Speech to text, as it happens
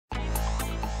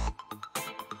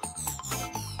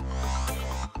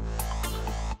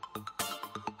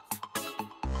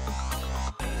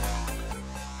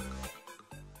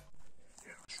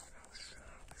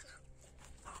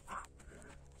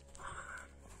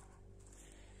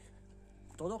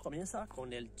Todo comienza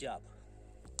con el jab.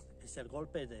 Es el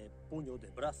golpe de puño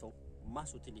de brazo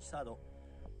más utilizado,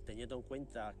 teniendo en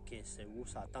cuenta que se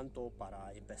usa tanto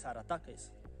para empezar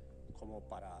ataques como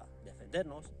para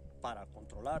defendernos, para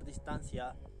controlar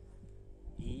distancia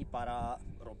y para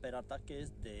romper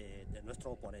ataques de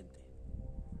nuestro oponente.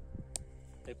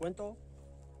 Te cuento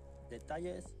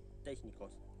detalles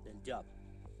técnicos del jab.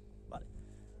 Vale.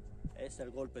 Es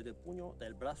el golpe de puño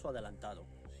del brazo adelantado.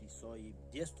 Si soy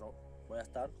diestro, voy a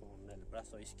estar con el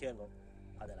brazo izquierdo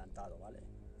adelantado, ¿vale?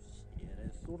 Si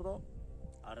eres zurdo,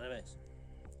 al revés.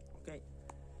 Ok.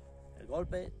 El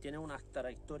golpe tiene una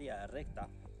trayectoria recta,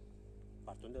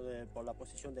 partiendo por la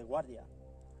posición de guardia.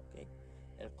 Okay.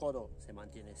 El codo se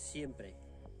mantiene siempre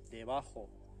debajo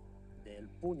del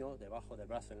puño, debajo del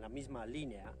brazo, en la misma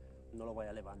línea. No lo voy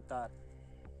a levantar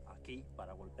aquí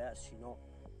para golpear, sino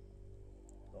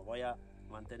lo voy a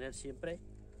mantener siempre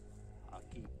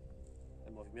aquí.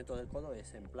 El movimiento del codo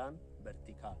es en plan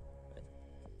vertical. ¿Ves?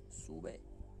 Sube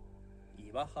y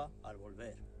baja al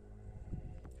volver.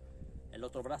 El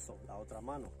otro brazo, la otra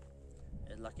mano,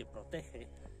 es la que protege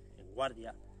en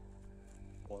guardia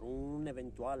por un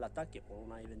eventual ataque, por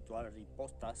una eventual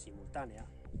riposta simultánea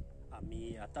a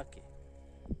mi ataque.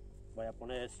 Voy a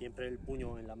poner siempre el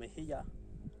puño en la mejilla,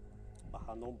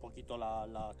 bajando un poquito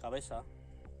la cabeza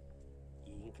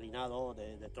y inclinado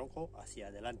de tronco hacia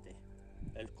adelante.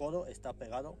 El codo está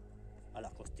pegado a la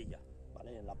costilla,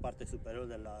 ¿vale? En la parte superior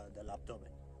del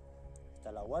abdomen.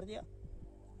 Está la guardia,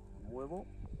 muevo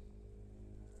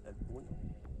el puño,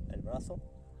 el brazo,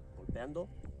 golpeando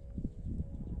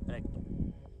recto.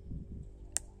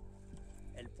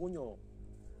 El puño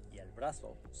y el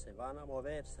brazo se van a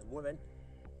mover, se mueven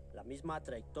la misma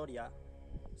trayectoria,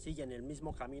 siguen el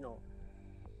mismo camino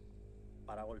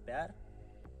para golpear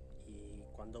y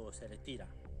cuando se retira,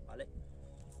 ¿vale?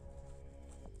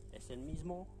 Es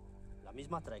la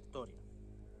misma trayectoria.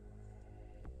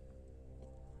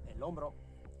 El hombro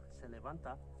se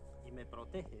levanta y me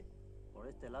protege por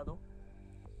este lado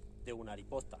de una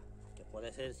riposta que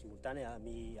puede ser simultánea a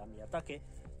mi ataque,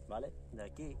 ¿vale? De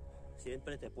aquí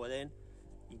siempre te pueden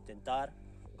intentar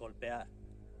golpear.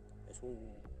 Es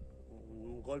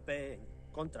un golpe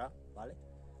en contra, ¿vale?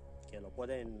 Que lo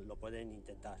pueden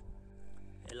intentar.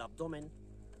 El abdomen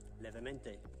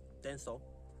levemente tenso,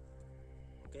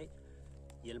 ¿ok?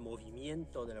 Y el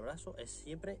movimiento del brazo es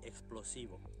siempre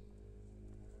explosivo.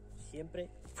 Siempre,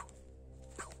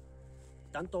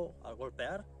 tanto al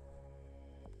golpear,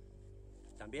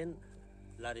 también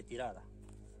la retirada.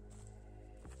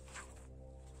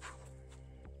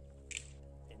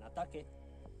 En ataque,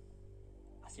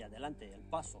 hacia adelante, el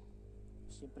paso,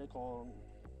 siempre con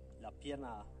la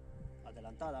pierna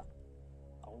adelantada,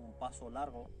 a un paso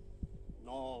largo,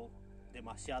 no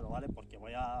demasiado, ¿vale? Porque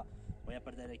voy a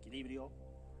perder equilibrio,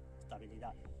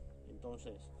 estabilidad.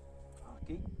 Entonces,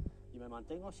 aquí, y me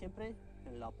mantengo siempre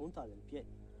en la punta del pie.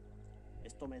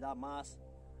 Esto me da más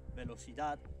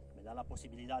velocidad, me da la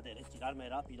posibilidad de retirarme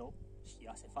rápido si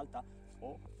hace falta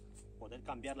o poder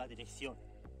cambiar la dirección.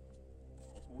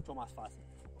 Es mucho más fácil.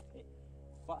 ¿Okay?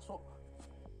 Paso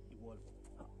y vuelvo.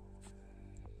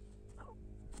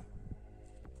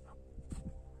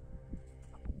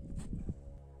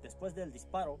 Después del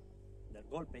disparo, del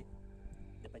golpe,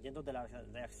 dependiendo de la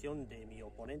reacción de mi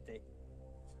oponente,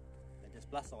 me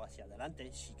desplazo hacia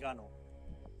adelante si gano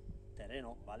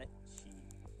terreno, ¿vale? Si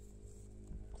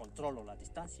controlo la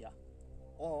distancia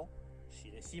o si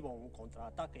recibo un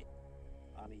contraataque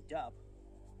a mi jab,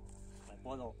 me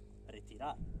puedo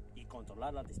retirar y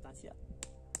controlar la distancia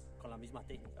con la misma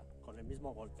técnica, con el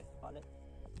mismo golpe, ¿vale?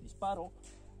 Disparo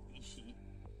y si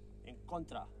en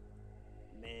contra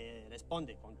me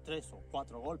responde con 3 o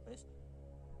 4 golpes,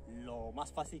 lo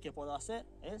más fácil que puedo hacer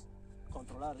es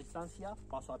controlar la distancia,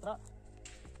 paso atrás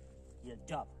y el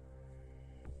jab.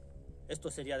 Esto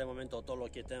sería de momento todo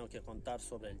lo que tengo que contar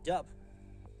sobre el jab.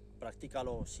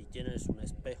 Practícalo. Si tienes un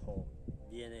espejo,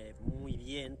 viene muy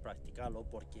bien practicarlo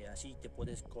porque así te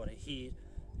puedes corregir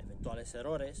eventuales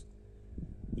errores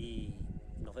y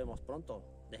nos vemos pronto.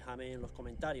 Déjame en los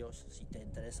comentarios si te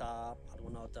interesa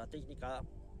alguna otra técnica,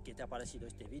 qué te ha parecido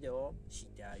este video, si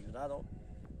te ha ayudado,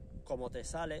 cómo te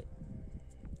sale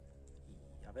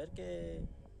y a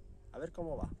ver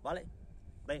cómo va, ¿vale?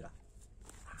 Venga.